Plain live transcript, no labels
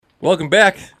Welcome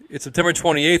back. It's September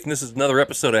 28th, and this is another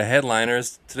episode of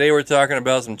Headliners. Today we're talking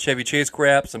about some Chevy Chase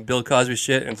crap, some Bill Cosby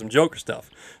shit, and some Joker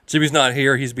stuff. Jimmy's not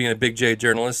here. He's being a Big J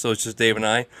journalist, so it's just Dave and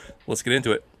I. Let's get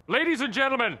into it. Ladies and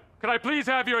gentlemen, can I please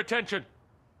have your attention?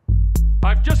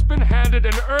 I've just been handed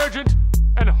an urgent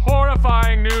and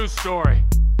horrifying news story.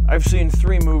 I've seen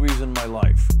 3 movies in my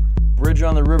life. Bridge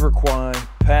on the River Kwai,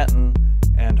 Patton,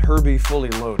 and Herbie Fully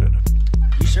Loaded.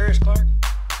 You serious, Clark?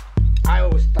 I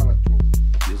always tell it to him.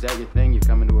 Is that your thing? You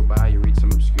come into a bar, you read some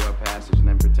obscure passage, and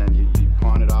then pretend you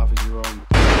pawn it off as your own?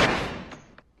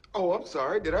 Oh, I'm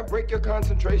sorry. Did I break your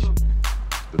concentration?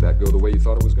 Did that go the way you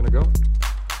thought it was going to go?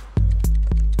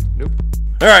 Nope.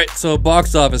 All right, so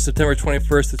box office, September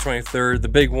 21st to 23rd. The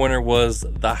big winner was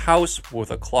The House with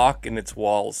a Clock in Its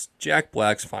Walls, Jack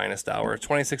Black's finest hour,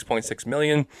 $26.6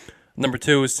 million. Number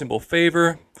 2 is Simple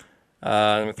Favor.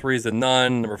 Number 3 is The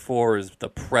Nun. Number 4 is The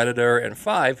Predator. And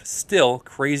 5, still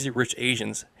Crazy Rich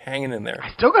Asians hanging in there.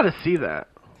 I still got to see that.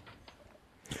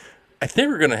 I think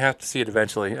we're going to have to see it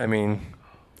eventually. I mean,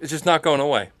 it's just not going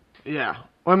away. Yeah.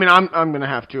 Well, I mean, I'm going to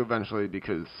have to eventually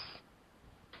because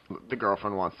the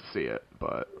girlfriend wants to see it,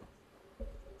 but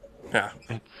Yeah.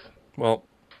 Well,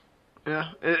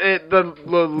 yeah.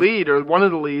 The lead, or one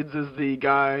of the leads, is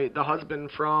the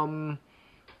husband from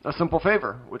A Simple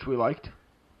Favor, which we liked.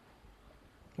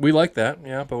 we like that,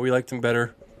 yeah, but we liked him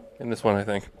better in this one, I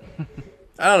think.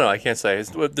 I don't know. I can't say.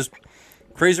 It's just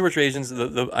Crazy Rich Asians.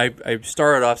 I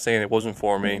started off saying it wasn't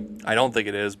for me. I don't think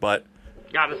it is, but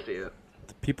Gotta see it.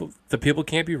 the people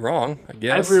can't be wrong, I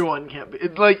guess. Everyone can't be.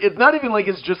 It's not even like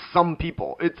it's just some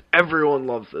people. It's everyone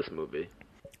loves this movie.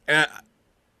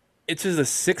 It's just the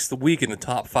 6th week in the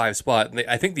top 5 spot.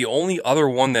 I think the only other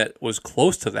one that was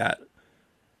close to that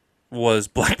was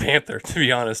Black Panther, to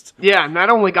be honest. Yeah, and that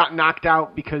only got knocked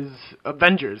out because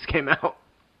Avengers came out.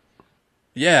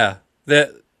 Yeah,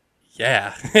 they're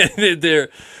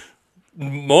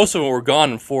most of them were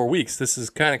gone in 4 weeks. This is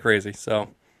kind of crazy.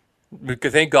 So,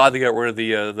 thank God they got rid of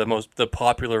the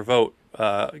popular vote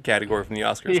category from the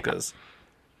Oscars, because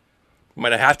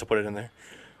might have to put it in there.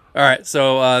 All right,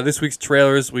 so this week's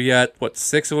trailers, we got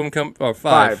 6 of them come, or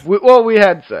 5. We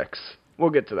had 6. We'll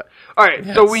get to that. All right,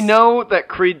 Yes. so we know that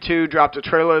Creed 2 dropped a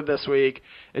trailer this week.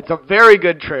 It's a very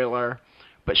good trailer,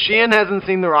 but Sheehan hasn't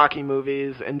seen the Rocky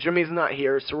movies, and Jimmy's not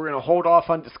here, so we're going to hold off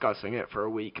on discussing it for a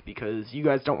week because you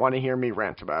guys don't want to hear me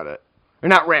rant about it. Or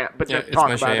not rant, but just it's talk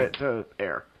my about shame. it to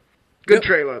air. Good Yep.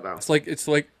 trailer, though.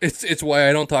 It's why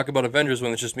I don't talk about Avengers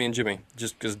when it's just me and Jimmy,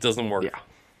 just because it doesn't work. Yeah.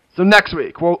 So next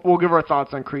week, we'll give our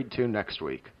thoughts on Creed 2 next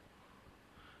week.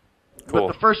 Cool.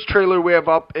 But the first trailer we have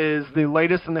up is the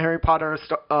latest in the Harry Potter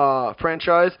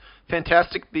franchise,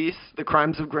 Fantastic Beasts: The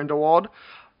Crimes of Grindelwald.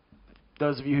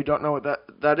 Those of you who don't know what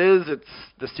that is, it's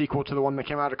the sequel to the one that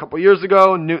came out a couple years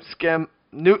ago. Newt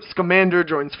Scamander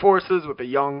joins forces with a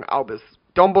young Albus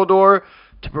Dumbledore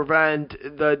to prevent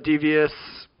the devious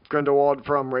Grindelwald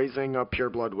from raising a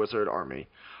pureblood wizard army.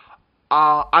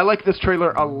 I like this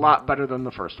trailer a lot better than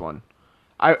the first one.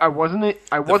 I wasn't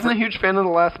a huge fan of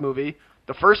the last movie.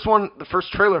 The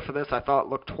first trailer for this I thought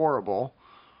looked horrible,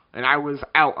 and I was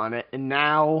out on it. And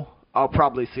now I'll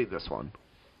probably see this one.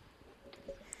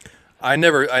 I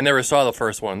never saw the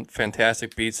first one.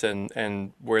 Fantastic Beasts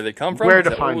and Where They Come From. Where Is to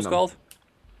that what Find it was Them. called?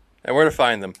 And Where to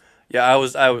Find Them. Yeah, I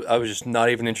was just not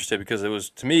even interested because it was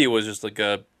just like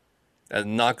a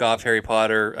knockoff Harry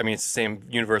Potter. I mean, it's the same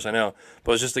universe, I know,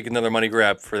 but it was just like another money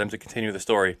grab for them to continue the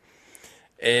story.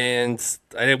 And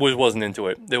I wasn't into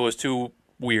it. It was too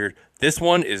weird. This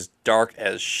one is dark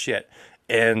as shit.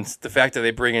 And the fact that they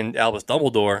bring in Albus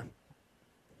Dumbledore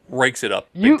rakes it up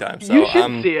big time. So you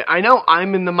should see it. I know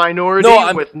I'm in the minority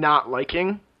with not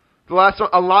liking the last one.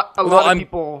 A lot of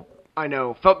people I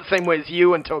know felt the same way as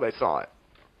you until they saw it.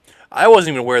 I wasn't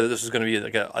even aware that this was going to be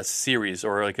like a series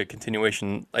or like a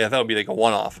continuation. Like, I thought it would be like a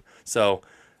one-off. So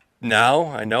now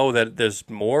I know that there's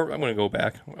more. I'm going to go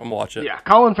back and watch it. Yeah,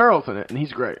 Colin Farrell's in it, and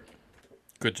he's great.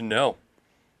 Good to know.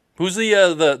 Who's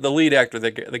the lead actor?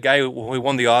 The guy who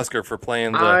won the Oscar for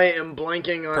playing the I am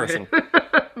blanking on person.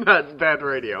 That's bad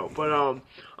radio, but I'm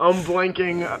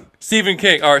blanking. Stephen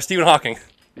King or Stephen Hawking.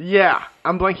 Yeah,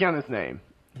 I'm blanking on his name.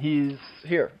 He's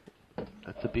here.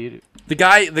 That's the beauty. The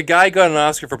guy got an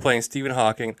Oscar for playing Stephen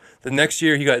Hawking. The next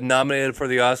year, he got nominated for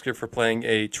the Oscar for playing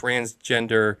a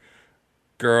transgender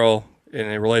girl in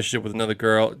a relationship with another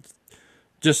girl.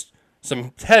 Just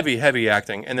some heavy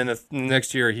acting. And then the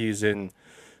next year, he's in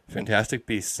Fantastic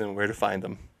Beasts and Where to Find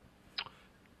Them.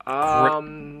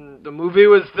 The movie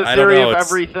was The Theory of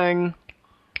Everything.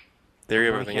 Theory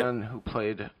of Everything. Again, who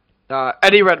played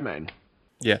Eddie Redmayne.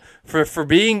 Yeah, for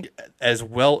being as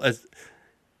well as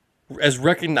as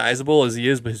recognizable as he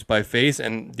is by face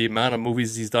and the amount of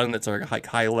movies he's done that's like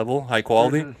high level, high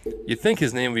quality, you'd think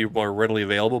his name would be more readily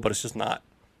available, but it's just not.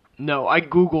 No, I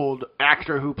Googled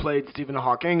actor who played Stephen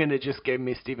Hawking, and it just gave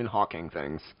me Stephen Hawking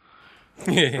things.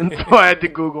 And so I had to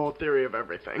Google Theory of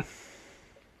Everything.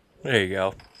 There you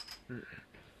go.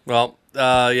 Well,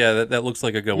 yeah, that looks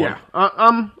like a good one.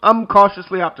 Yeah, I'm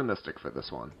cautiously optimistic for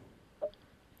this one.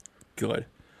 Good.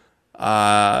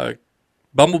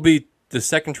 Bumblebee, the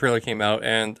second trailer came out,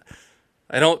 and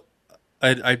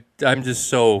I'm just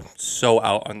so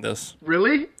out on this.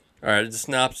 Really? All right, the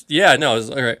synopsis. Yeah, no,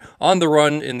 it's all right. On the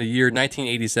run in the year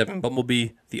 1987, Bumblebee,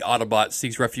 the Autobot,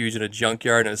 seeks refuge in a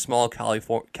junkyard in a small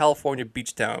California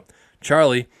beach town.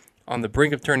 Charlie, on the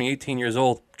brink of turning 18 years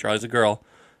old, Charlie's a girl,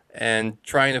 and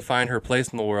trying to find her place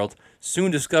in the world,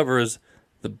 soon discovers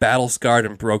the battle-scarred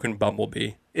and broken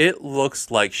Bumblebee. It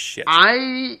looks like shit.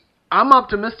 I'm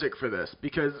optimistic for this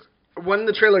because when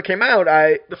the trailer came out,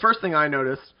 the first thing I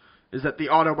noticed is that the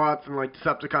Autobots and like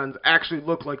Decepticons actually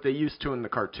look like they used to in the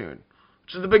cartoon,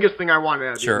 which is the biggest thing I wanted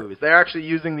out of these movies. They're actually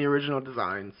using the original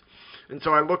designs, and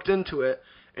so I looked into it,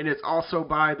 and it's also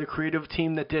by the creative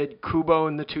team that did Kubo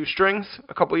and the Two Strings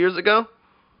a couple years ago,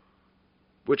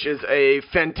 which is a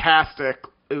fantastic.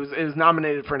 It was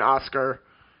nominated for an Oscar.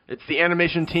 It's the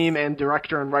animation team and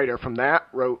director and writer from that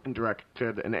wrote and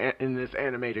directed and is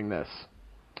animating this.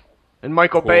 And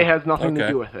Michael Bay has nothing to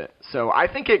do with it. So I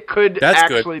think it could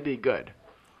be good.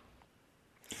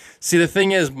 See, the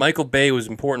thing is, Michael Bay was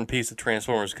an important piece of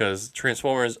Transformers because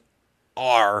Transformers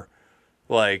are,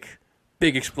 like,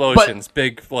 big explosions,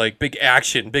 big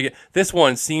action. This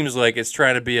one seems like it's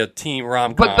trying to be a team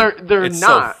rom-com. But they're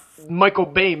not. Michael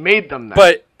Bay made them that.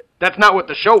 But that's not what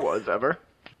the show was, ever.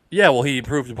 Yeah, well, he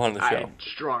improved upon the show. I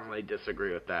strongly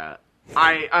disagree with that.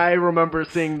 I remember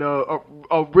seeing the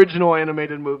original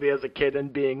animated movie as a kid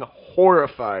and being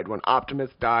horrified when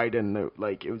Optimus died, and it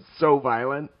was so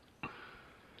violent.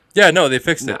 Yeah, no, they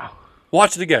fixed it.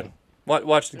 Watch it again.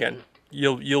 Watch it again.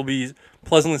 You'll be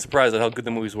pleasantly surprised at how good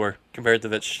the movies were compared to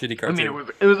that shitty cartoon. I mean,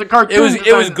 it was a cartoon.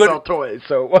 It was good. Sell toys,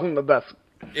 so it wasn't the best.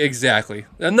 Exactly.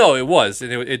 No, it was.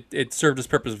 It served its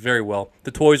purpose very well.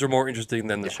 The toys were more interesting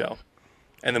than the show,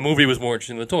 and the movie was more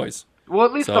interesting than the toys. Well,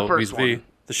 at least the first one.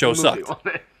 The show sucked.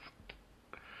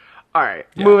 All right,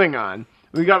 moving on.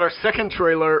 We got our second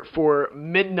trailer for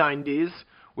Mid-90s,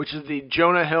 which is the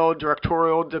Jonah Hill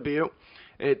directorial debut.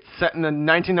 It's set in the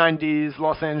 1990s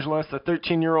Los Angeles. A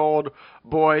 13-year-old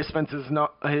boy spends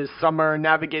his summer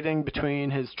navigating between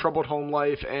his troubled home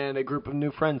life and a group of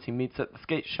new friends he meets at the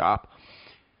skate shop.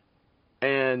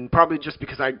 And probably just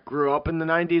because I grew up in the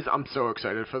 90s, I'm so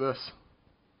excited for this.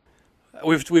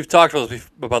 We've talked about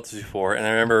this before, and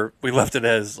I remember we left it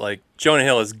as like Jonah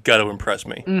Hill has got to impress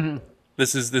me. Mm-hmm.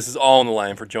 This is all on the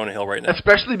line for Jonah Hill right now.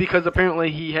 Especially because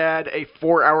apparently he had a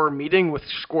 4-hour meeting with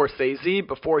Scorsese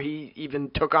before he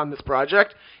even took on this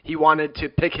project. He wanted to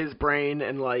pick his brain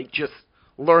and just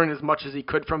learn as much as he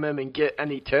could from him and get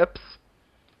any tips.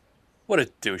 What a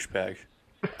douchebag!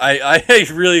 I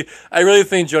really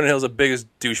think Jonah Hill's the biggest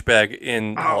douchebag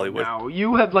in Hollywood. No,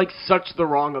 you have such the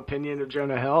wrong opinion of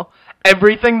Jonah Hill.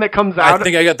 Everything that comes out, I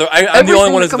think I'm the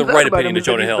only one who has the right opinion of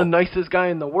Jonah Hill. He's the nicest guy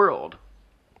in the world.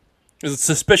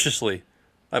 Suspiciously,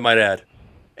 I might add.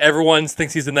 Everyone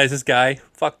thinks he's the nicest guy.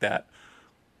 Fuck that.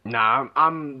 Nah,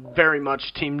 I'm very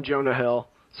much Team Jonah Hill,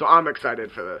 so I'm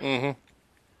excited for this.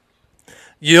 Mm-hmm.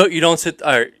 You don't sit.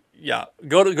 Go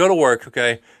to work,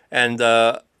 okay, and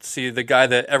see the guy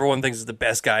that everyone thinks is the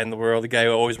best guy in the world, the guy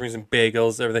who always brings in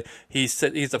bagels, everything. He's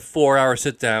a 4-hour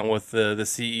sit down with the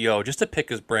CEO just to pick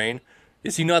his brain.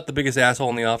 Is he not the biggest asshole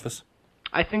in the office?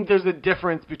 I think there's a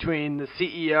difference between the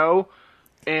CEO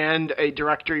and a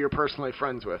director you're personally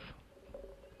friends with.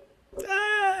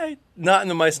 Not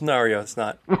in my scenario, it's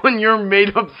not. When your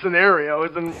made-up scenario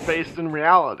isn't based in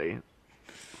reality.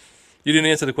 You didn't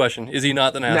answer the question. Is he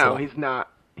not an asshole? No, he's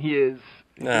not. He is.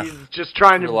 He's just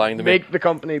trying to make the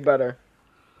company better.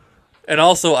 And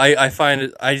also, I find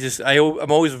it.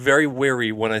 I'm always very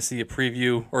wary when I see a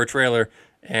preview or a trailer,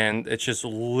 and it's just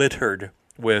littered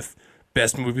with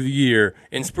best movie of the year,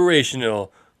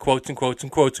 inspirational, quotes and quotes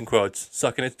and quotes and quotes,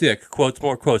 sucking its dick, quotes,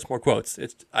 more quotes, more quotes.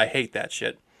 I hate that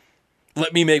shit.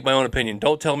 Let me make my own opinion.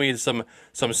 Don't tell me some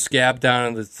scab down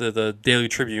in the Daily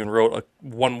Tribune wrote a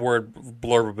one-word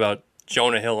blurb about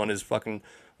Jonah Hill and his fucking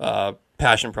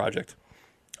passion project.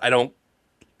 I don't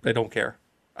care.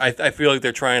 I feel like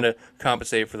they're trying to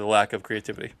compensate for the lack of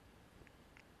creativity.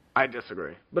 I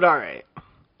disagree. But all right.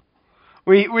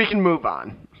 We can move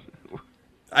on.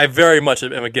 I very much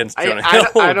am against Jonah Hill.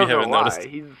 I don't know why.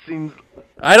 He seems...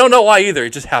 I don't know why either. It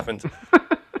just happened.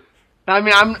 I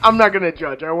mean, I'm not gonna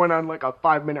judge. I went on like a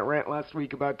 5-minute rant last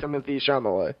week about Timothy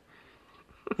Chalamet.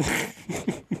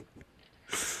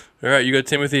 All right, you got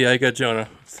Timothy, I got Jonah.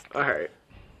 All right,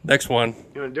 Next one.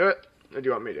 you want to do it, or do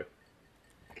you want me to?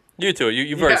 You too.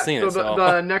 You've already seen it. So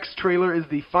The next trailer is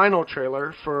the final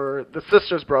trailer for The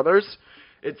Sisters Brothers.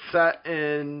 It's set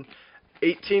in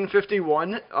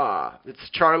 1851. It's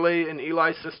Charlie and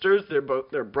Eli's sisters.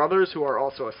 They're brothers who are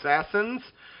also assassins,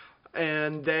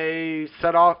 and they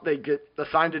set off. They get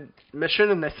assigned a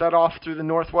mission, and they set off through the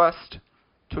Northwest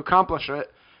to accomplish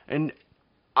it. And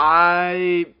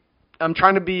I'm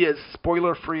trying to be as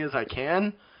spoiler free as I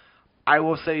can. I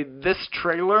will say this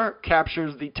trailer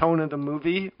captures the tone of the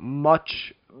movie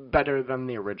much better than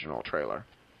the original trailer.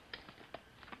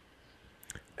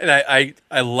 And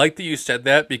I like that you said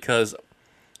that because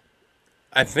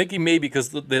I'm thinking maybe because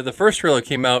the first trailer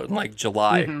came out in like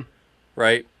July,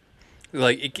 right?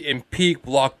 Like in peak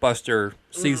blockbuster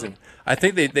season. I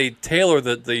think they tailor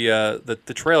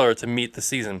the trailer to meet the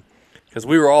season because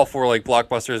we were all for like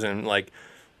blockbusters and like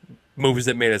movies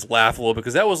that made us laugh a little bit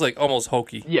because that was like almost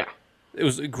hokey. Yeah. It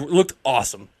looked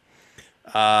awesome.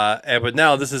 But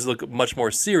now this is much more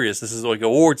serious. This is like an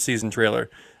award season trailer,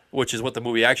 which is what the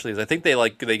movie actually is. I think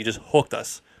they just hooked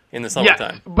us in the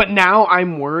summertime. Yes, but now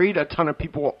I'm worried a ton of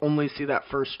people will only see that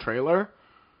first trailer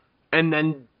and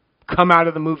then come out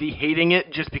of the movie hating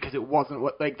it just because it wasn't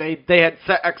what like they had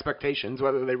set expectations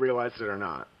whether they realized it or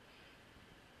not.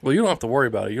 Well, you don't have to worry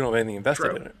about it. You don't have anything invested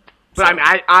True. in it. But So,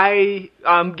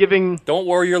 I'm giving. don't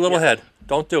worry your little head.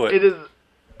 Don't do it. It is.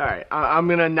 All right, I'm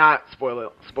gonna not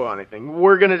spoil anything.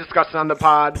 We're gonna discuss it on the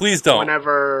pod. Please don't.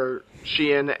 Whenever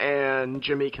Sheehan and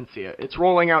Jimmy can see it, it's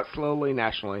rolling out slowly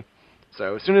nationally.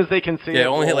 So as soon as they can see it, Yeah, it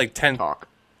only hit we'll like 10 talk.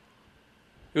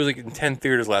 It was like in 10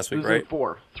 theaters last It week, was right? in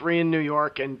 4, 3 in New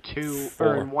York and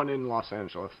 4. 1 in Los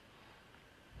Angeles.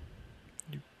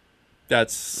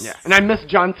 That's Yeah, and I missed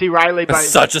John C. Riley by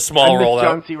such a small I missed rollout.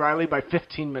 John C. Riley by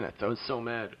 15 minutes. I was so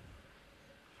mad.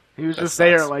 He was That just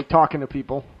there, sucks. like talking to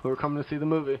people who were coming to see the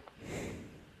movie.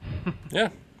 Yeah.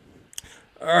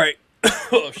 All right.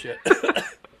 Oh shit.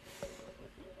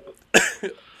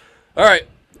 All right.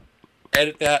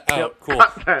 Edit that out. Yep, Cool.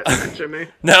 cut that, Jimmy.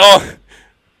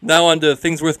 Now on to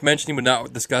things worth mentioning but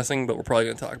not discussing, but we're probably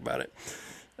going to talk about it.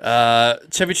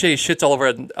 Chevy Chase shits all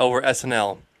over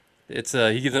SNL. It's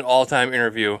he gives an all-time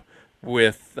interview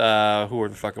with whoever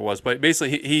the fuck it was, but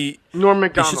basically he Norm he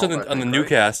Macdonald. shits on I the think, new right?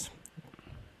 cast.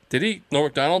 Did he? Norm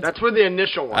Macdonald? That's where the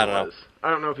initial one I don't know. was. I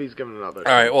don't know if he's given another.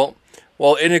 All right.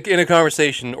 Well, in a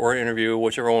conversation or an interview,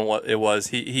 whichever one it was,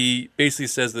 he basically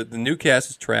says that the new cast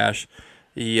is trash.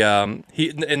 He and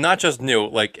not just new,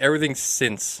 like everything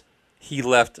since he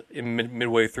left in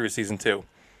midway through season 2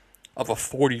 of a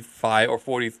 45 or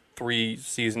 43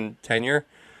 season tenure.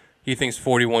 He thinks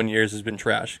 41 years has been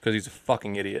trash because he's a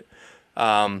fucking idiot.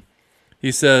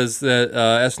 He says that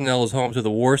SNL is home to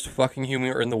the worst fucking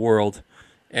humor in the world,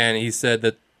 and he said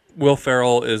that Will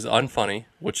Ferrell is unfunny,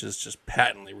 which is just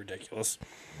patently ridiculous.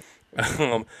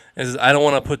 And says, I don't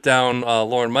want to put down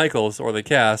Lorne Michaels or the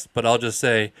cast, but I'll just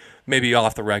say, maybe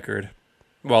off the record,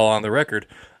 well, on the record,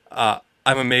 I'm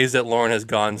amazed that Lorne has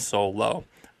gone so low.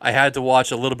 I had to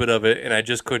watch a little bit of it, and I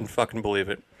just couldn't fucking believe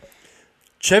it.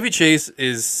 Chevy Chase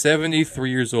is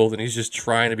 73 years old, and he's just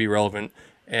trying to be relevant,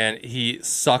 and he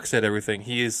sucks at everything.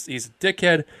 He's a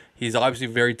dickhead. He's obviously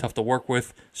very tough to work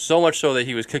with, so much so that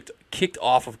he was kicked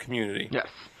off of Community. Yes.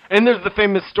 And there's the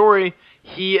famous story.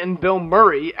 He and Bill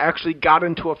Murray actually got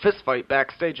into a fist fight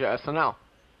backstage at SNL.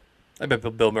 I bet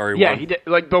Bill Murray Yeah, won. he did.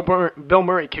 Like Bill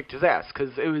Murray kicked his ass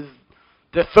because it was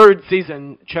the third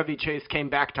season. Chevy Chase came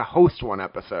back to host one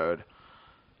episode,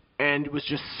 and was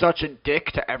just such a dick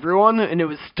to everyone. And it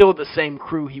was still the same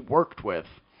crew he worked with.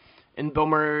 And Bill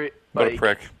Murray, What like, a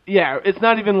prick. yeah, it's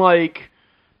not even like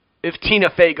if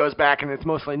Tina Fey goes back and it's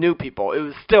mostly new people. It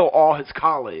was still all his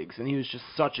colleagues, and he was just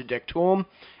such a dick to them,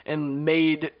 and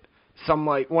made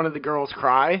one of the girls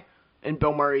cry, and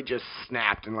Bill Murray just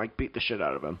snapped and like beat the shit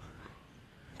out of him.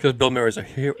 Because Bill Murray's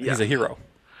he's a hero.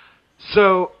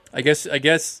 So I guess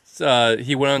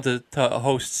he went on to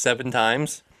host 7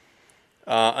 times,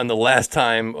 and the last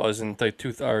time was in like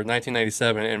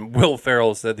 1997, and Will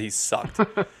Ferrell said he sucked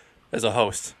as a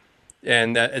host,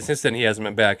 and since then he hasn't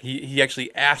been back. He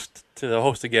actually asked to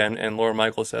host again, and Lorne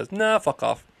Michaels says, "Nah, fuck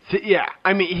off." So, yeah,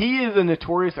 I mean, he is a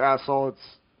notorious asshole.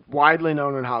 It's widely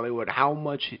known in Hollywood how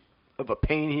much of a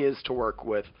pain he is to work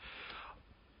with.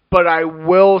 But I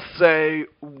will say,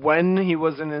 when he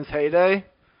was in his heyday,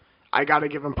 I got to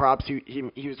give him props.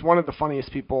 He was one of the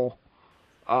funniest people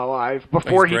alive.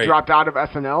 Before He's he great. dropped out of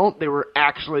SNL, there were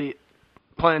actually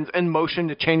plans in motion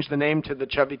to change the name to the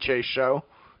Chevy Chase Show.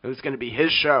 It was going to be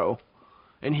his show.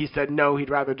 and he said no, he'd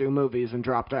rather do movies and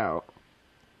dropped out.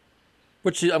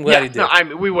 Which I'm glad he did. No, I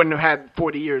mean, we wouldn't have had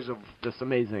 40 years of this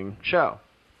amazing show.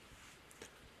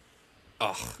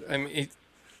 I mean,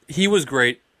 he was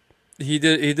great. He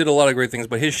did a lot of great things,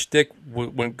 but his shtick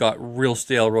got real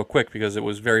stale real quick because it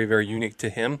was very, very unique to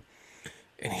him,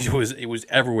 and it was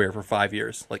everywhere for 5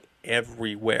 years, like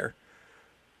everywhere.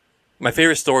 My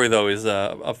favorite story though is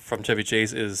from Chevy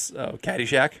Chase is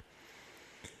Caddyshack,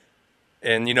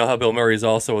 and you know how Bill Murray is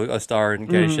also a star in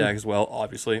Caddyshack as well.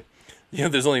 Obviously, you know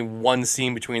there's only one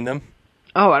scene between them.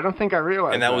 Oh, I don't think I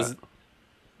realized and that was.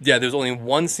 Yeah, there's only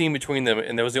one scene between them,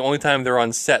 and that was the only time they were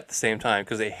on set at the same time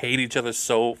because they hate each other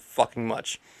so fucking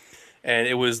much. And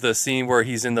it was the scene where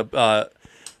he's in the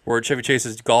where Chevy Chase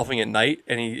is golfing at night,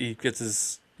 and he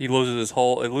loses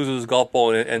his golf ball,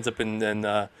 and it ends up in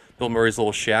Bill Murray's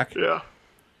little shack.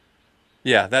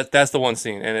 Yeah, that's the one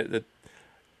scene, and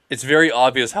it's very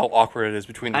obvious how awkward it is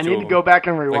between the two of them. I need to go back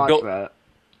and rewatch that.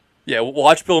 Yeah,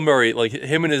 watch Bill Murray, like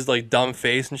him and his like dumb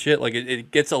face and shit. Like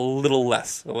it gets a little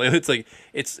less. It's like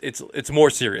it's more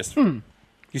serious.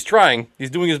 He's trying. He's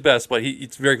doing his best, but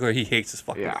it's very clear he hates this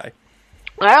fucking guy.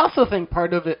 I also think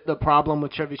part of it, the problem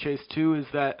with Chevy Chase too, is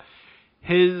that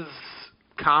his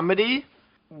comedy,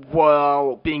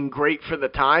 while being great for the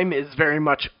time, is very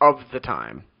much of the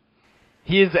time.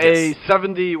 He is a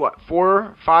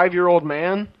 5-year-old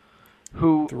man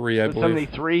who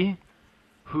 73,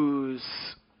 who's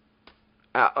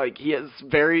like he has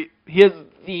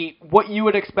the what you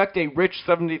would expect a rich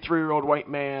 73-year-old white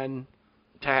man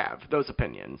to have, those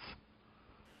opinions.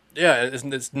 Yeah,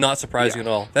 it's not surprising at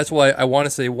all. That's why I want to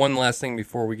say one last thing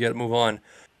before we move on.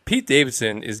 Pete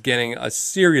Davidson is getting a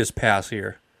serious pass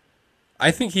here.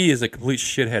 I think he is a complete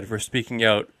shithead for speaking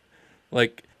out.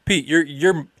 Like, Pete,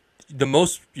 you're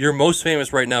most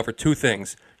famous right now for two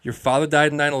things. Your father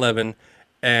died in 9/11,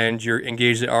 and you're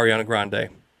engaged to Ariana Grande.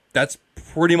 That's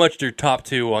pretty much your top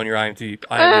two on your IMDb.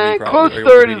 Close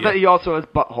third is that he also has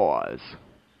butthole eyes.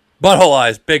 Butthole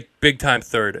eyes, big time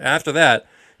third. After that,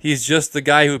 he's just the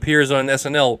guy who appears on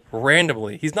SNL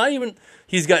randomly.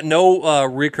 He's got no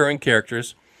recurring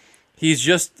characters. He's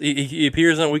just he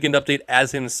appears on Weekend Update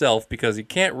as himself because he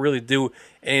can't really do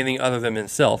anything other than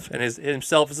himself, and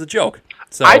himself is a joke.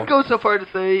 So I'd go so far to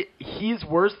say he's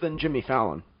worse than Jimmy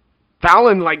Fallon.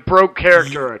 Fallon broke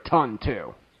character a ton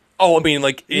too. Oh, I mean,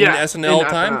 like in SNL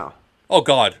time. SNL. Oh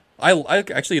God, I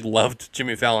actually loved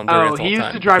Jimmy Fallon during SNL time. He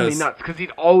used to drive me nuts because he'd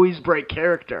always break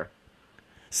character.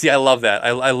 See, I love that.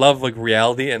 I love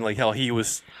reality and how he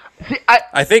was. See,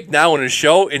 I think now in his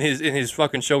show, in his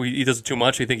fucking show, he does it too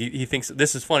much. He thinks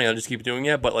this is funny. I'll just keep doing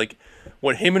it. But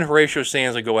when him and Horatio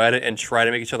Sands go at it and try to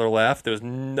make each other laugh, there was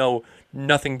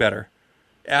nothing better.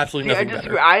 Absolutely nothing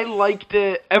better. I liked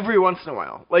it every once in a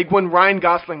while. Like when Ryan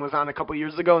Gosling was on a couple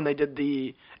years ago and they did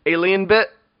the Alien bit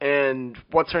and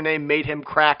what's her name made him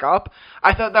crack up.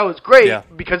 I thought that was great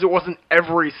because it wasn't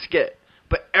every skit.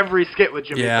 But every skit with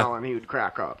Jimmy Fallon, he would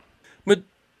crack up. But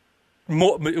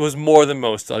it was more than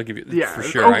most. I'll give you for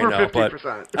sure. Over I know,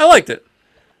 50%. but I liked it.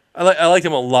 I liked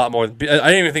him a lot more. I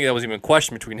didn't even think that was even a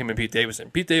question between him and Pete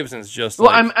Davidson. Pete Davidson's just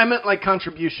I meant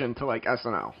contribution to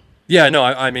SNL. Yeah, no,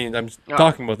 I mean I'm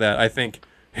talking about that.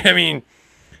 I mean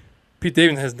Pete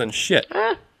Davidson hasn't done shit.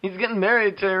 He's getting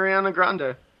married to Ariana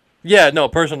Grande. Yeah, no,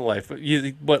 personal life, but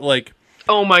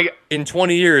oh my God. In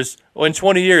 20 years, are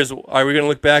we going to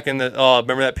look back and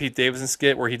remember that Pete Davidson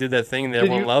skit where he did that thing that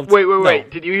everyone loved? Wait. No.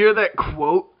 Did you hear that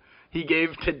quote he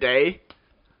gave today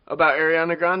about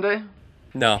Ariana Grande?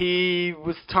 No. He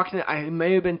was talking to, it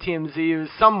may have been TMZ, it was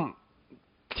some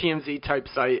TMZ type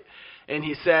site, and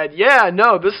he said, "Yeah,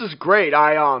 no, this is great.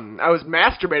 I was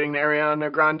masturbating to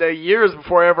Ariana Grande years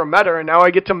before I ever met her, and now I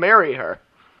get to marry her."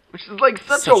 Which is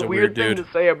such a weird thing to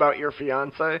say about your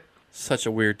fiance. Such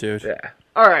a weird dude. Yeah.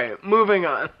 All right, moving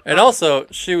on. And also,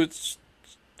 she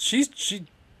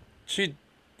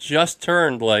just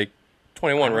turned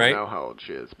 21, right? I don't know how old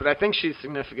she is, but I think she's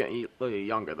significantly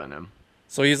younger than him.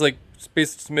 So he's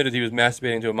basically admitted he was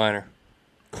masturbating to a minor.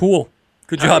 Cool.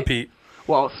 Good job, Pete.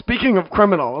 Well, speaking of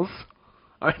criminals,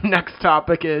 our next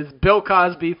topic is Bill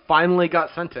Cosby finally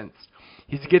got sentenced.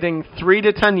 He's getting 3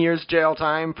 to 10 years jail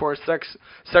time for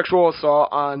sexual assault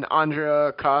on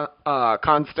Andrea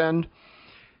Constand.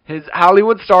 His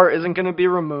Hollywood star isn't going to be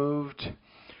removed,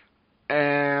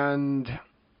 and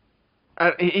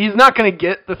he's not going to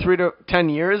get the 3 to 10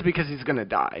 years because he's going to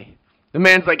die. The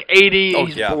man's 80,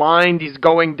 he's blind, he's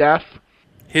going deaf.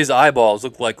 His eyeballs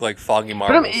look like foggy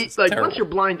marbles. But once you're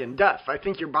blind and deaf, I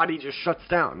think your body just shuts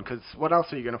down, because what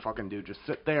else are you going to fucking do? Just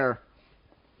sit there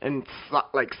and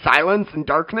silence and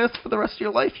darkness for the rest of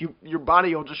your life? Your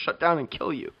body will just shut down and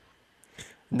kill you.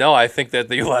 No, I think that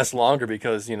they last longer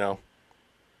because, you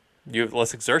have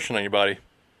less exertion on your body.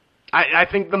 I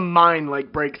think the mind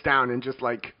like breaks down and just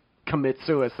like commits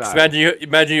suicide. So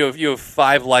imagine you have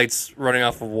 5 lights running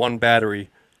off of one battery.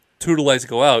 2 of the lights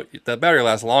go out. That battery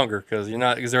lasts longer because you're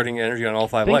not exerting energy on all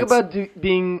 5 Think lights. about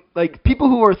being like people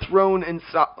who are thrown in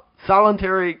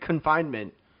solitary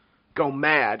confinement go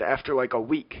mad after like a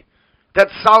week.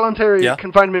 That's solitary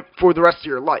confinement for the rest of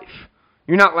your life.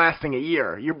 You're not lasting a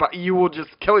year. You will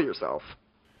just kill yourself.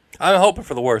 I'm hoping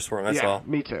for the worst for him. That's all.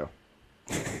 Me too.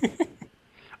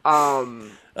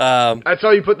 I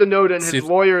saw you put the note in. His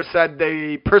lawyer said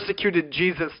they persecuted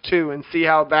Jesus too, and see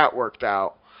how that worked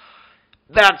out.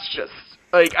 That's just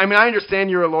like, I mean, I understand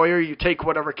you're a lawyer. You take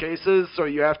whatever cases, so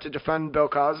you have to defend Bill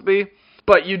Cosby,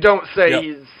 but you don't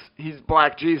say he's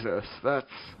Black Jesus.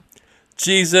 That's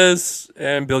Jesus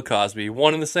and Bill Cosby,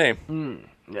 one and the same.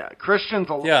 Yeah, Christians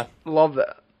love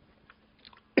that.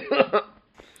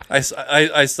 I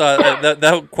saw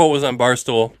that quote was on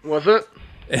Barstool. Was it?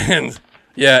 And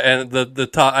the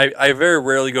top. I very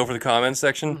rarely go for the comments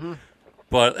section,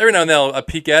 but every now and then I'll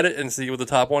peek at it and see what the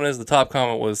top one is. The top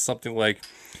comment was something like,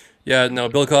 "Yeah, no,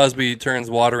 Bill Cosby turns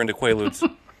water into Quaaludes."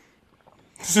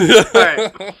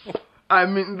 Right. I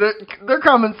mean, their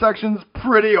comment section's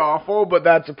pretty awful, but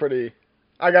that's a pretty.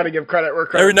 I got to give credit where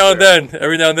credit. Every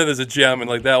now and then there's a gem, and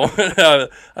like that one,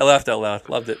 I laughed out loud.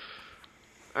 Loved it.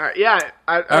 All right, yeah,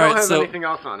 I don't have anything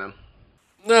else on him.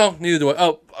 No, neither do I.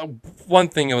 Oh, one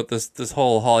thing about this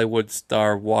whole Hollywood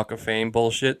star Walk of Fame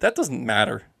bullshit, that doesn't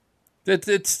matter.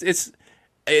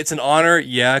 It's an honor,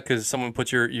 yeah, because someone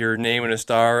puts your name and a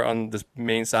star on this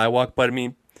main sidewalk. But I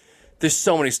mean, there's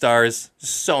so many stars,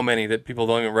 so many that people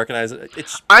don't even recognize it.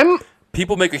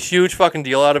 People make a huge fucking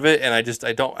deal out of it, and I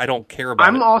don't care about it.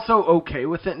 I'm also okay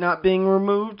with it not being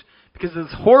removed because as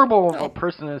horrible of a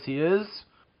person as he is,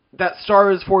 that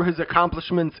star is for his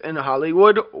accomplishments in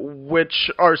Hollywood, which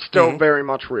are still very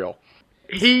much real.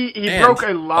 He broke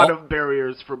a lot of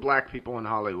barriers for Black people in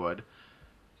Hollywood.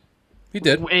 He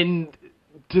did, and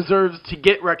deserves to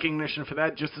get recognition for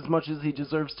that just as much as he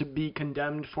deserves to be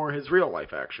condemned for his real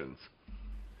life actions.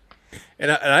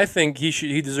 And I think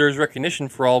he deserves recognition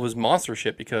for all of his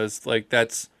monstership because like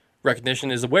that's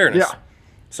recognition is awareness. Yeah.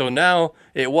 So now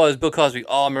it was Bill Cosby.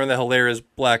 Oh, I remember the hilarious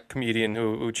Black comedian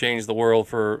who changed the world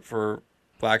for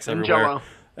Blacks everywhere.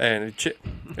 Jell-O.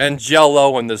 And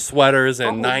Jell-O and the sweaters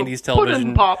and 90s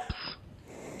television. Puddin' Pops.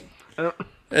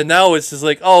 And now it's just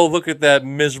like, oh, look at that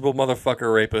miserable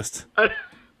motherfucker rapist.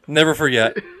 Never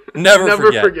forget. Never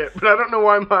forget. But I don't know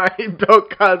why my Bill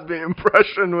Cosby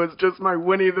impression was just my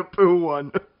Winnie the Pooh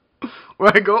one.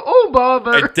 Where I go, oh,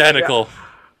 bother. Identical.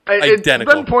 Yeah.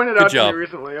 Identical. It's been pointed out to me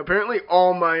recently. Apparently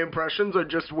all my impressions are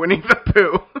just Winnie the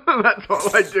Pooh. That's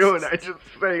all I do, and I just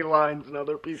say lines in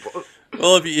other people's.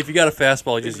 Well, if you got a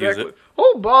fastball, just use it.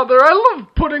 Oh, bother. I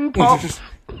love pudding pops.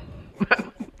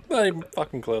 Not even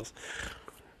fucking close.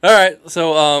 All right,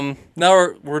 so now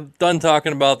we're done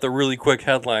talking about the really quick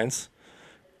headlines.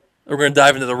 We're going to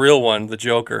dive into the real one, the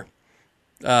Joker.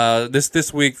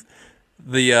 This week,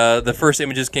 the first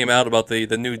images came out about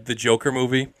the Joker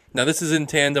movie. Now this is in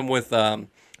tandem with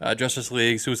Justice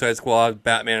League, Suicide Squad,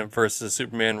 Batman versus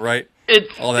Superman, right?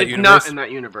 It's not in that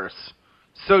universe.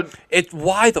 So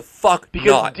why the fuck because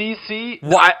not? DC,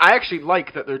 I actually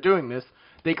like that they're doing this.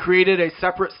 They created a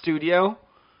separate studio.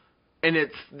 And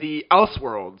it's the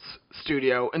Elseworlds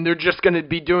studio, and they're just going to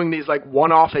be doing these like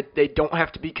one-off. They don't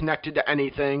have to be connected to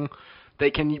anything. They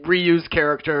can reuse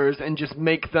characters and just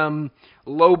make them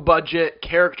low-budget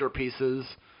character pieces.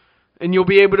 And you'll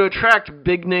be able to attract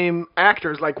big-name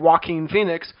actors like Joaquin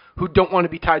Phoenix who don't want to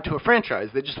be tied to a franchise.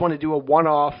 They just want to do a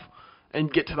one-off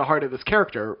and get to the heart of this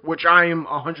character, which I am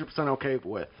 100% okay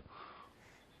with.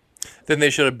 Then they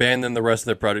should abandon the rest of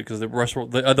their project because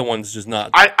the other one's just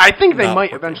not. I think they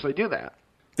might eventually do that.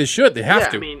 They should. They have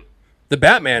to. I mean, the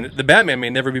Batman may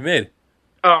never be made.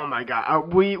 Oh my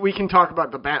God, we can talk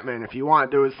about the Batman if you want.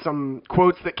 There was some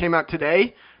quotes that came out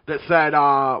today that said,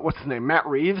 what's his name, Matt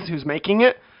Reeves, who's making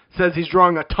it, says he's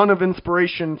drawing a ton of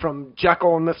inspiration from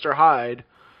Jekyll and Mr. Hyde,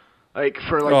 like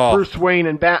for Bruce Wayne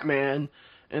and Batman,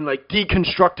 and like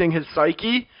deconstructing his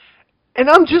psyche. And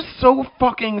I'm just so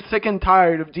fucking sick and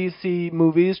tired of DC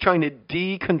movies trying to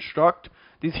deconstruct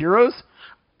these heroes.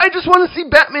 I just want to see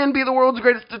Batman be the world's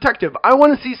greatest detective. I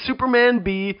want to see Superman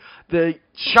be the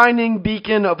shining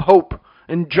beacon of hope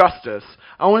and justice.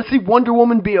 I want to see Wonder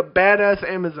Woman be a badass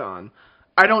Amazon.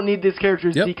 I don't need these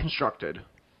characters deconstructed.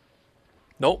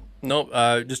 Nope.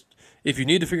 Just if you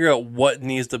need to figure out what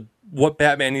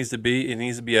Batman needs to be, it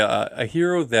needs to be a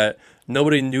hero that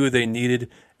nobody knew they needed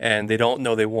and they don't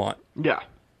know they want. Yeah.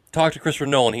 Talk to Christopher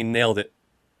Nolan. He nailed it.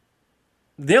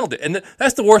 nailed it. And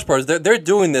that's the worst part is they're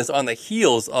doing this on the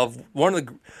heels of one of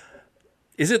the.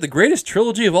 Is it the greatest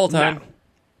trilogy of all time?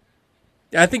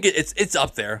 No. I think it's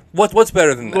up there. What's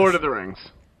better than that? Lord of the Rings.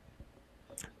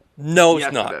 No, it's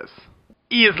Yes, not. it is.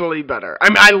 Easily better. I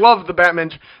mean, I love the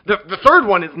Batman. The third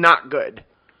one is not good.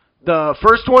 The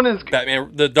first one is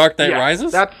Batman, The Dark Knight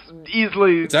Rises. That's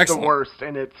easily the excellent. worst,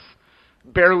 and it's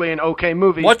barely an okay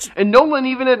movie. Watch- and Nolan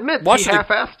even admits watch he the-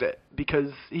 half-assed it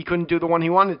because he couldn't do the one he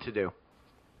wanted to do.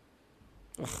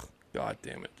 God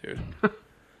damn it, dude.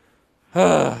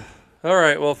 All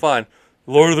right, well, fine.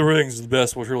 Lord of the Rings is the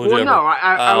best trilogy Well, ever. no,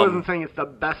 I wasn't saying it's the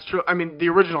best. I mean, the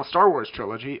original Star Wars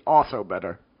trilogy also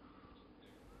better.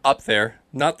 Up there,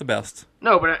 not the best.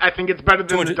 No, but I think it's better than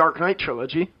the 200 Dark Knight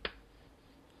trilogy.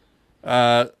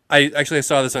 I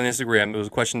saw this on Instagram. It was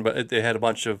a question, but they had a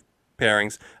bunch of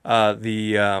pairings.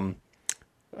 The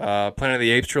Planet of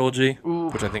the Apes trilogy, Ooh,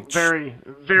 which I think very,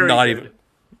 very not good. even,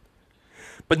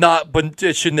 but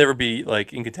it should never be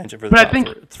like in contention for the. But top I think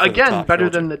for the again top better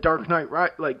trilogy. than the Dark Knight,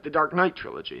 like the Dark Knight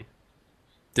trilogy.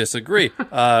 Disagree.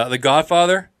 The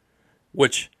Godfather,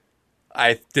 which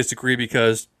I disagree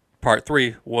because Part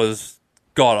 3 was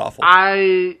god awful.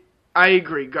 I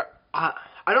agree.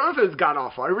 I don't know if it was god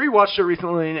awful. I rewatched it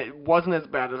recently and it wasn't as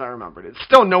bad as I remembered. It's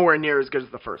still nowhere near as good as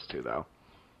the first two, though.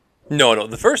 No,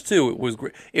 the first two was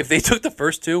great. If they took the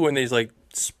first two and they like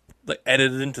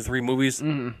edited into 3 movies,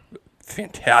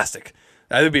 fantastic.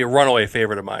 That would be a runaway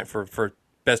favorite of mine for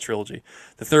best trilogy.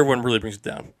 The third one really brings it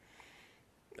down.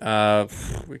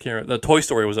 We can't remember. The Toy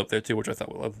Story was up there too, which I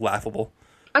thought was laughable.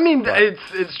 I mean,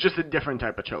 it's just a different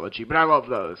type of trilogy, but I love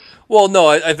those. Well, no,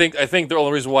 I think the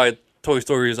only reason why Toy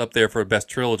Story is up there for best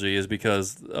trilogy is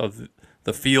because of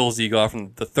the feels you got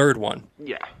from the third one.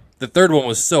 Yeah. The third one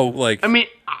was so like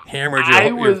hammered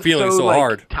your feelings so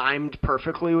hard. Timed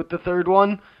perfectly with the third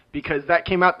one because that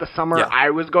came out the summer Yeah. I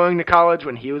was going to college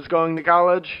when he was going to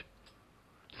college.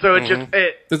 So it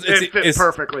it fit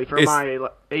perfectly for my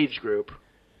age group.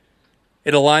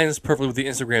 It aligns perfectly with the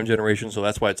Instagram generation, so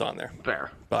that's why it's on there.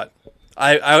 Fair. But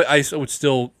I would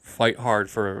still fight hard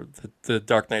for the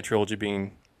Dark Knight trilogy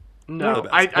being one of the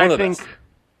best. I think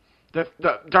the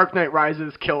Dark Knight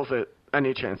Rises kills it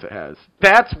any chance it has.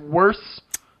 That's worse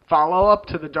follow-up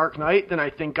to the Dark Knight than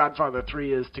I think Godfather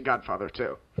 3 is to Godfather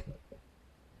 2.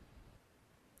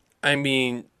 I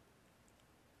mean,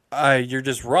 you're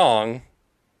just wrong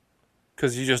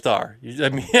because you just are.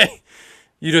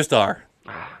 You just are.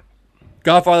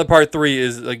 Godfather Part 3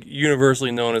 is like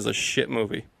universally known as a shit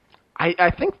movie.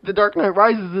 I think The Dark Knight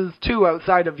Rises is 2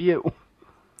 outside of you.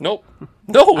 Nope.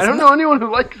 No. I don't know anyone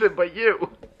who likes it but you.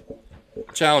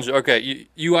 Challenge. Okay,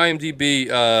 you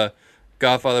IMDb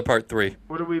Godfather Part 3.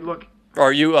 What do we look?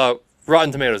 Or you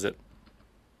Rotten Tomatoes it.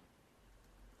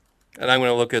 And I'm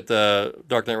going to look at the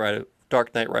Dark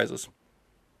Knight Rises.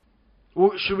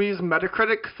 Well, should we use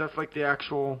Metacritic? 'Cause that's like the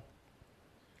actual...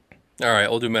 All right,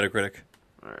 we'll do Metacritic.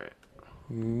 All right.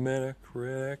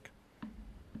 Metacritic.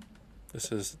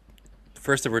 This is the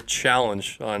first ever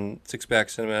challenge on Six Pack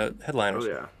Cinema Headliners. Oh,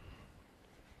 yeah.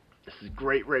 This is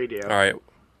great radio. All right.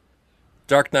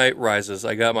 Dark Knight Rises.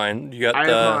 I got mine. You got I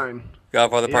have mine.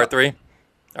 Godfather Part 3?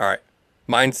 All right.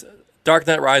 Mine's Dark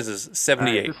Knight Rises, All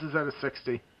 78. right, this is at a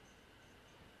 60.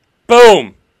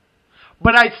 Boom!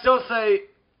 But I'd still say...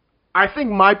 I think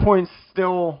my point's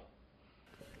still...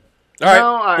 All right.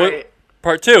 No, What-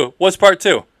 Part 2. What's Part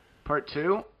 2? Part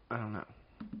 2? I don't know.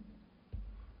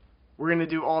 We're going to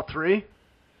do all 3?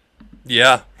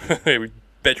 Yeah. We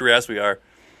bet your ass we are.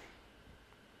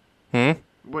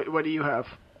 What do you have?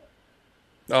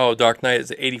 Oh, Dark Knight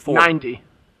is 84. 90.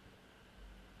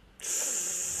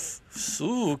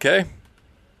 Ooh, okay.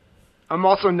 I'm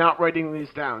also not writing these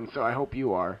down, so I hope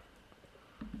you are.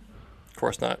 Of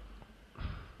course not.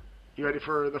 You ready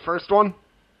for the first one?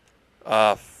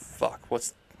 Fuck.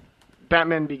 What's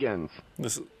Batman Begins.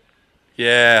 this?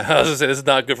 Yeah, I was gonna say this is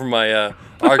not good for my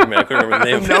argument. I couldn't remember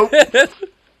the name. Nope.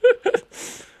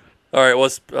 All right,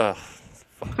 what's fuck.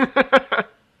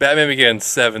 Batman Begins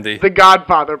 70. The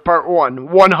Godfather Part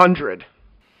 1, 100.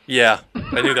 Yeah,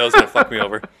 I knew that was gonna fuck me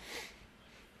over.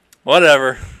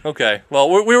 Whatever. Okay. Well,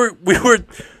 we're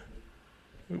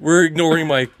ignoring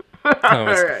my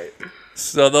comments. All right.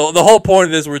 So the whole point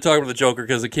of this, we're talking about the Joker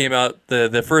because it came out.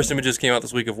 The first images came out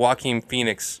this week of Joaquin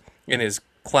Phoenix in his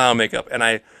clown makeup, and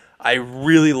I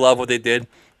really love what they did.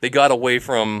 They got away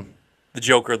from the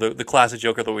Joker, the classic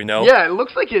Joker that we know. Yeah, it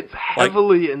looks like it's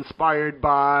heavily inspired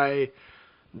by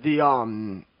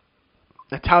the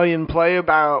Italian play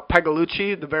about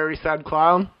Pagalucci, the very sad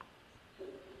clown.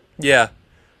 Yeah,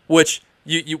 which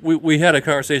we had a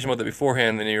conversation about that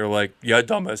beforehand, and you were like, "Yeah,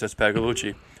 dumbass, that's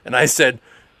Pagalucci," and I said,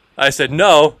 I said,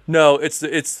 no, it's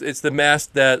the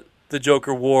mask that the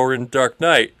Joker wore in Dark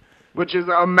Knight. Which is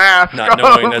a mask. Not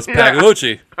knowing that's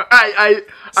Pagalucci. I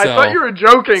So- thought you were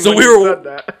joking so when we you were- said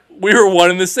that. We were one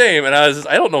and the same, and I was just,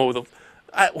 I don't know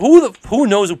who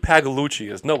knows who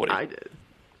Pagalucci is? Nobody. I did.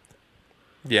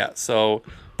 Yeah. So,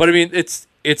 but I mean, it's.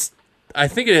 I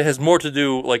think it has more to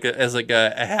do as a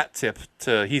hat tip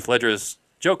to Heath Ledger's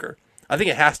Joker. I think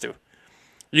it has to.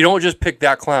 You don't just pick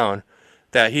that clown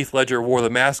that Heath Ledger wore the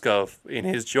mask of in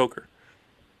his Joker.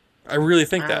 I really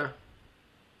think that.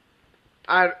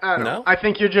 I don't know. No? I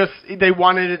think they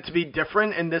wanted it to be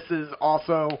different, and this is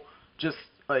also just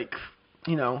like,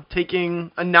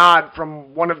 taking a nod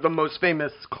from one of the most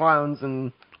famous clowns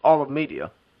in all of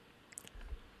media.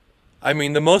 I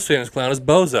mean, the most famous clown is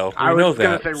Bozo. I We know was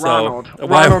going that. to say So, Ronald.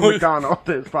 why Ronald would- McDonald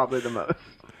is probably the most.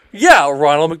 Yeah,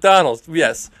 Ronald McDonald.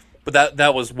 Yes, but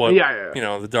that was what Yeah.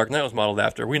 The Dark Knight was modeled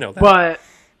after. We know that. But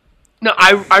no,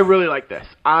 I really like this.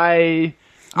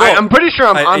 I'm pretty sure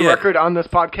I'm on record on this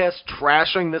podcast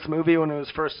trashing this movie when it was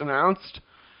first announced,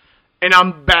 and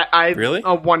Really?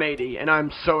 a 180, and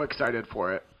I'm so excited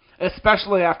for it,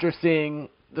 especially after seeing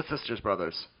The Sisters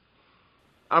Brothers.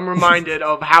 I'm reminded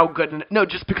of how good. No,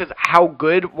 just because how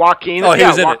good Joaquin. Oh, he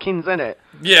was in it. Joaquin's in it.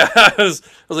 Yeah, I was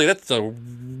like, that's a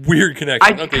weird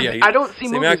connection. I don't see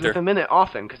same movies actor. with him in it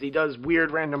often because he does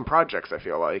weird random projects, I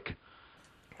feel like.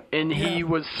 And he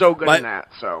was so good in that,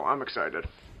 so I'm excited.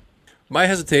 My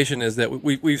hesitation is that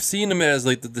we've seen him as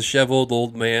like the disheveled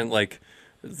old man, like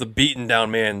the beaten down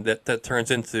man that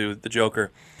turns into the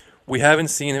Joker. We haven't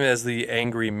seen him as the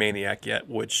angry maniac yet,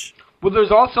 which... Well,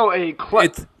 there's also a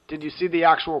clip. Did you see the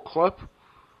actual clip?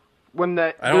 I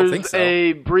don't think so. There's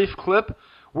a brief clip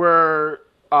where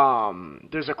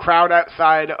there's a crowd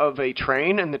outside of a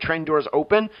train, and the train doors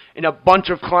open, and a bunch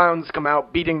of clowns come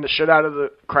out beating the shit out of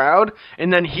the crowd,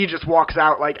 and then he just walks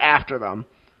out like after them.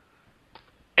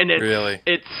 And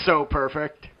it's so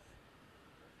perfect.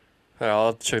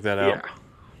 I'll check that out.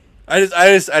 Yeah.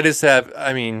 I just have.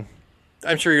 I mean,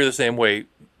 I'm sure you're the same way.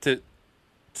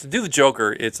 To do the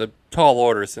Joker, it's a tall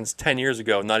order since 10 years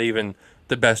ago. Not even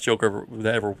the best Joker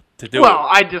ever to do it. Well,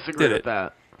 I disagree did with it.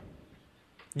 that.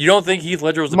 You don't think Heath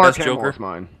Ledger was the Mark best Hamill's Joker?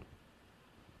 mine.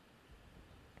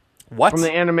 What? From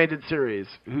the animated series,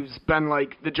 who's been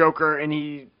like the Joker, and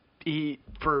he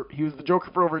was the Joker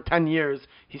for over 10 years.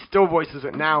 He still voices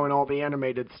it now in all the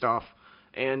animated stuff,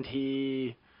 and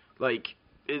he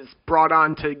is brought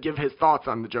on to give his thoughts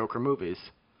on the Joker movies.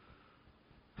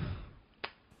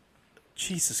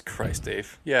 Jesus Christ,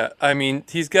 Dave. Yeah, I mean,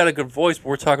 he's got a good voice, but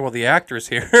we're talking about the actors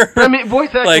here. I mean,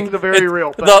 voice acting is a very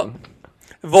real thing.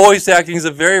 Voice acting is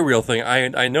a very real thing.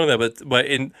 I know that, but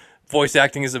in voice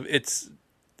acting it's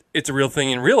a real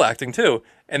thing in real acting too,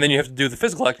 and then you have to do the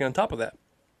physical acting on top of that.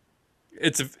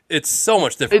 It's so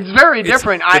much different. It's very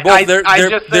different.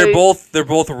 They're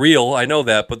both real. I know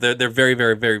that, but they're very,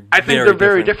 very, very. I think they're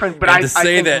very different. But I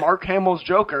think that Mark Hamill's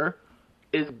Joker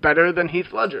is better than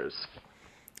Heath Ledger's.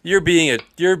 You're being a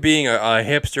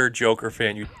hipster Joker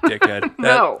fan, you dickhead.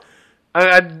 No,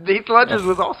 Heath Ledger's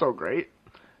was also great,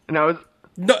 and I was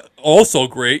also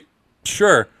great.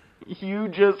 Sure. You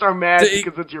just are mad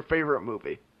because it's your favorite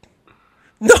movie.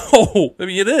 No, I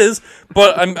mean it is,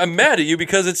 but I'm mad at you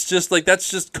because it's just like that's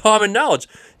just common knowledge.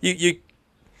 We're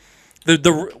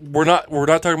not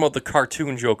talking about the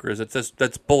cartoon Jokers.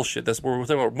 That's bullshit. We're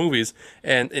talking about movies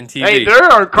and TV. Hey, there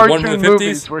are cartoon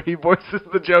movies where he voices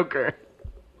the Joker.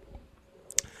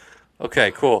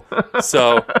 Okay, cool.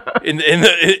 So in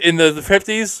the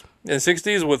 50s and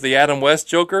 60s with the Adam West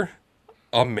Joker,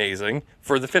 amazing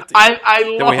for the 50s. I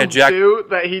love too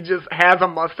that he just has a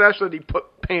mustache that he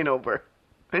put paint over,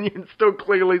 and you can still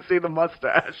clearly see the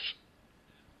mustache.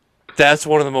 That's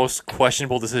one of the most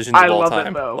questionable decisions of all time. I love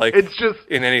it though. Like, it's just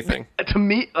in anything. To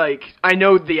me, I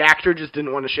know the actor just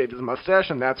didn't want to shave his mustache,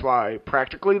 and that's why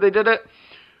practically they did it.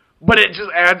 But it just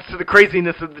adds to the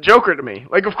craziness of the Joker to me.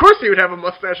 Of course he would have a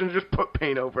mustache and just put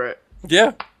paint over it.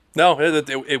 Yeah. No,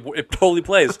 it totally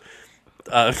plays.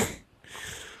 And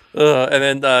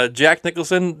then Jack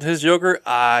Nicholson, his Joker,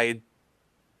 I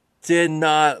did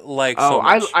not like so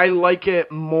much. I like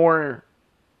it more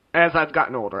as I've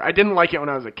gotten older. I didn't like it when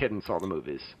I was a kid and saw the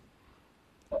movies.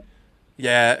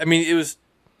 Yeah, I mean,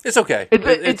 it's okay.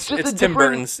 It's Tim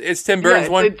Burton's. It's Tim Burton's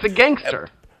one. It's a gangster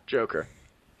Joker.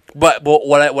 But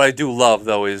what I do love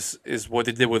though is what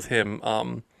they did with him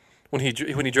when he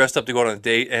dressed up to go on a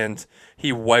date and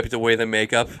he wiped away the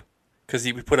makeup because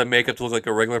he put on makeup to look like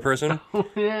a regular person.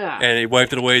 Yeah. And he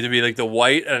wiped it away to be like the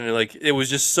white, and it was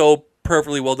just so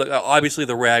perfectly well done. Obviously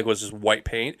the rag was just white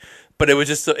paint, but it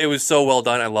was so well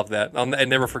done. I love that. I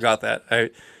never forgot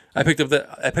that. I picked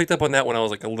up on that when I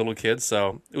was like a little kid,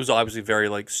 so it was obviously very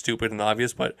like stupid and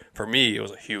obvious, but for me, it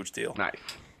was a huge deal. Nice.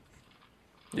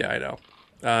 Yeah, I know.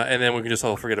 And then we can just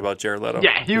all forget about Jared Leto.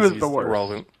 Yeah, he was the he's worst.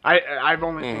 irrelevant. I've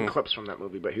only seen clips from that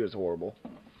movie, but he was horrible.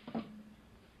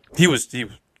 He was. The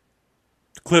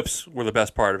clips were the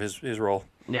best part of his role.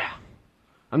 Yeah.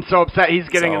 I'm so upset he's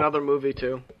getting So- another movie,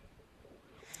 too.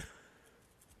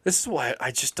 This is why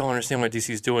I just don't understand what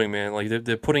DC's doing, man. Like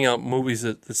they're putting out movies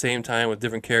at the same time with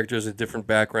different characters and different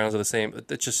backgrounds of the same.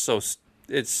 It's just so.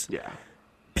 It's Yeah.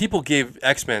 people gave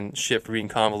X-Men shit for being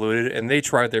convoluted, and they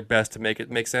tried their best to make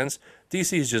it make sense.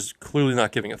 DC is just clearly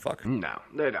not giving a fuck. No,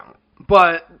 they don't.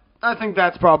 But I think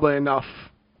that's probably enough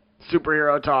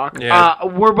superhero talk. Yeah.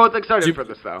 We're both excited for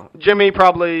this, though. Jimmy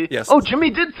probably... Yes. Oh, Jimmy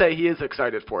did say he is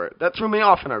excited for it. That threw me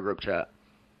off in our group chat.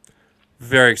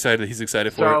 Very excited. He's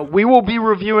excited for So it. we will be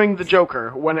reviewing The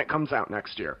Joker when it comes out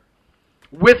next year.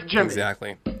 With Jimmy.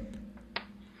 Exactly.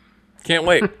 Can't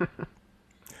wait.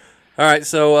 All right,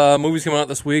 so movies coming out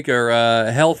this week are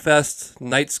Hellfest,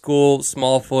 Night School,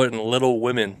 Smallfoot, and Little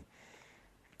Women.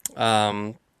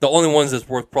 The only ones that's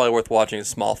probably worth watching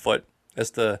is Smallfoot. That's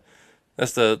the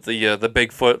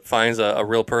Bigfoot finds a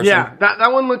real person. Yeah,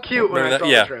 that one looked cute when I Remember saw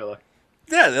that? Yeah. the trailer.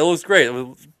 Yeah, that looks great.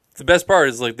 The best part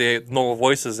is like the normal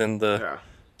voices and the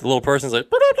little person's like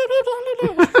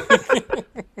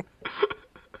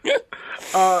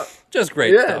just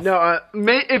great Yeah, stuff. no,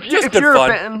 if Just good you're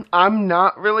fun. a fan, I'm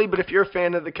not really, but if you're a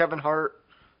fan of the Kevin Hart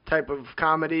type of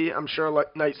comedy, I'm sure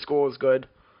like Night School is good.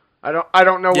 I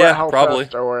don't know Yeah, what probably.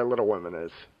 Hellfest or Little Women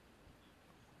is.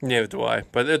 Neither do I.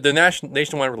 But they're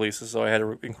nationwide releases, so I had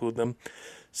to include them.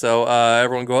 So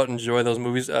everyone go out and enjoy those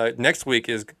movies. Next week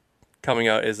is coming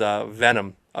out is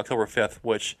Venom, October 5th,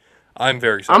 which I'm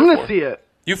very excited I'm for. gonna see it.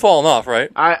 You've fallen off, right?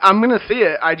 I'm gonna see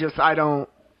it. I don't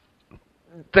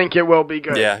think it will be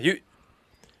good. Yeah,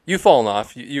 you've fallen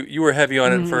off. You were heavy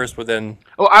on it first, but then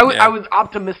Oh, I Yeah. was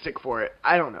optimistic for it.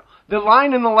 I don't know. The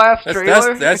line in the last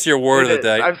trailer. that's your word it of the is.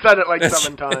 day. I've said it like That's-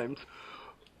 7 times.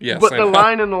 yes, But I the know.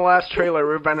 line in the last trailer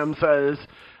where Venom says,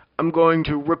 "I'm going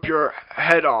to rip your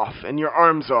head off and your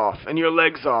arms off and your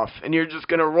legs off and you're just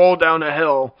gonna roll down a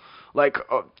hill like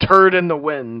a turd in the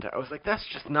wind." I was like, that's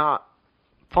just not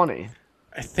funny.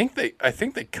 I think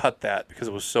they cut that because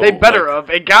it was so. They better like, have.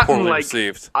 It gotten poorly like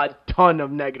received. a ton of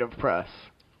negative press.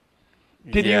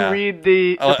 Did Yeah. you read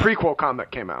the Oh, prequel comic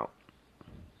came out?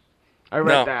 I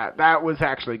read No. that. That was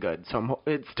actually good. So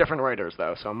it's different writers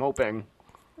though, so I'm hoping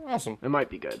Awesome. it might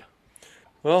be good.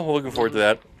 Well, we're looking forward to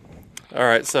that. All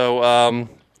right, so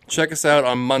check us out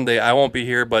on Monday. I won't be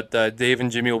here, but Dave and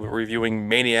Jimmy will be reviewing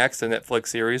Maniacs, the Netflix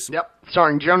series. Yep,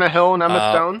 starring Jonah Hill and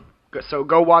Emma Stone. So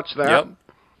go watch that. Yep.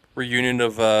 Reunion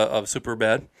of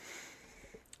Superbad.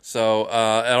 So,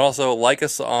 and also like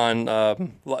us on,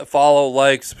 follow,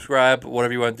 like, subscribe,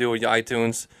 whatever you want to do with your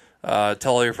iTunes.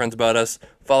 Tell all your friends about us.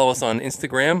 Follow us on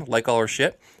Instagram, like all our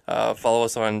shit. Follow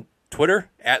us on Twitter,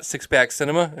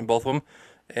 @SixPackCinema, and both of them.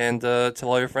 And tell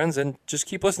all your friends, and just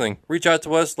keep listening. Reach out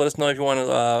to us. Let us know if you want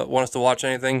us to watch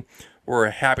anything. We're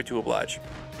happy to oblige.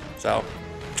 So,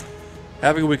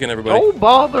 have a good weekend, everybody. Don't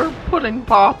bother Pudding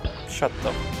Pops. Shut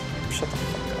the